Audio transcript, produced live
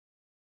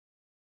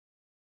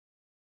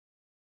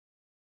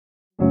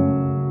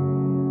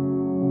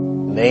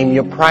name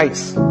your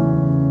price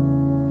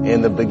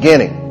in the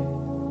beginning.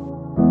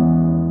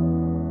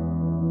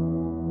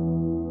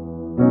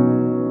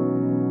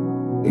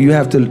 You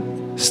have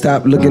to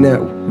stop looking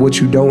at what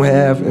you don't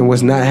have and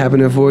what's not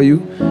happening for you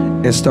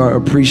and start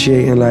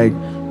appreciating like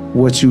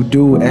what you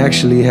do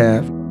actually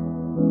have.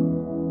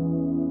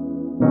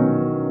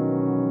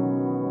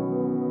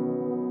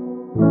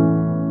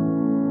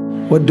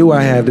 What do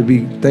I have to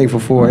be thankful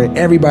for? And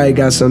everybody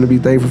got something to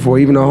be thankful for.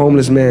 Even a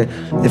homeless man,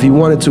 if he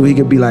wanted to, he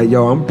could be like,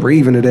 yo, I'm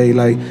breathing today.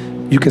 Like,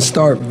 you can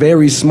start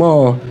very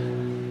small,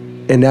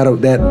 and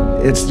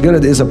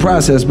it's a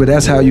process, but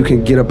that's how you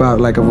can get up out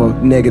like of a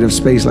negative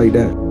space like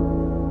that.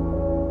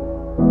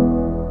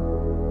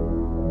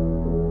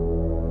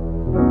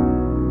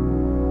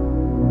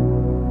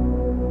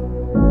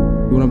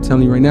 What I'm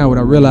telling you right now, what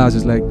I realize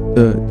is like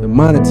the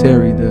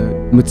monetary, the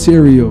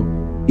material,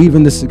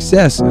 even the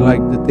success and like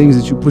the things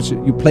that you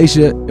place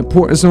your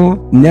importance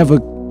on never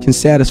can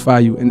satisfy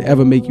you and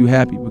ever make you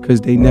happy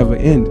because they never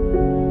end.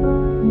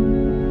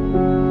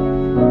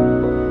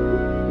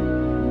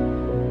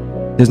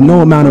 There's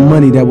no amount of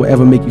money that will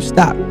ever make you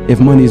stop if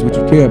money is what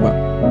you care about.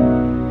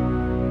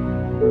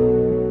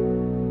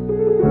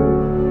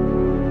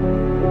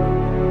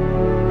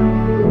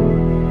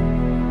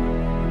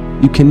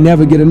 You can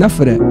never get enough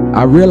of that.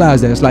 I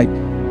realize that it's like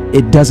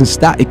it doesn't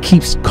stop. It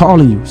keeps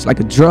calling you. It's like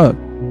a drug.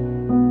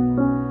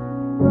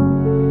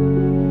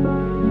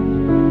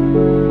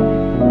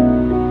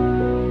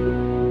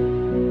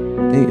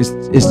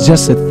 It's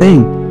just a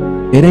thing.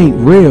 It ain't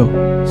real.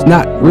 It's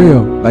not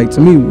real. Like,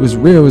 to me, what's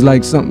real is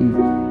like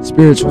something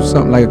spiritual,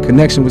 something like a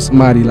connection with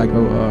somebody, like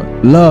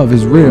love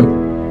is real.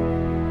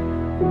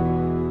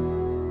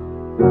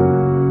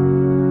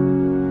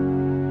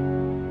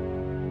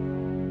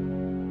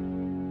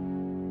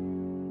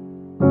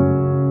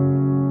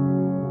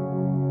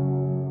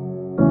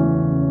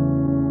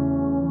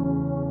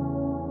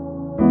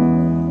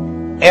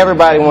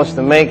 Everybody wants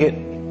to make it,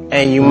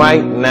 and you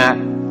might not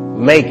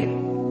make it.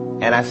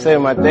 And I said to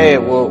my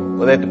dad, well,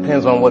 that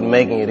depends on what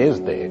making it is,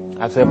 Dad.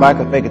 I said, if I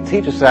can make a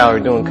teacher salary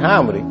doing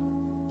comedy,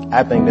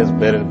 I think that's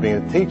better than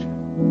being a teacher.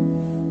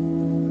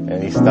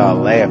 And he started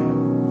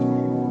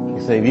laughing.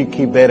 He said, if you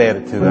keep that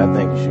attitude, I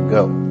think you should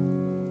go.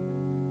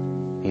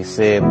 He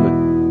said, but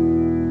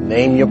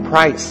name your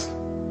price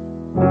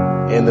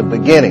in the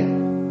beginning.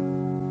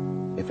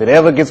 If it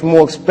ever gets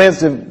more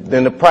expensive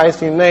than the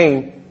price you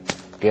name,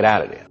 get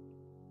out of there.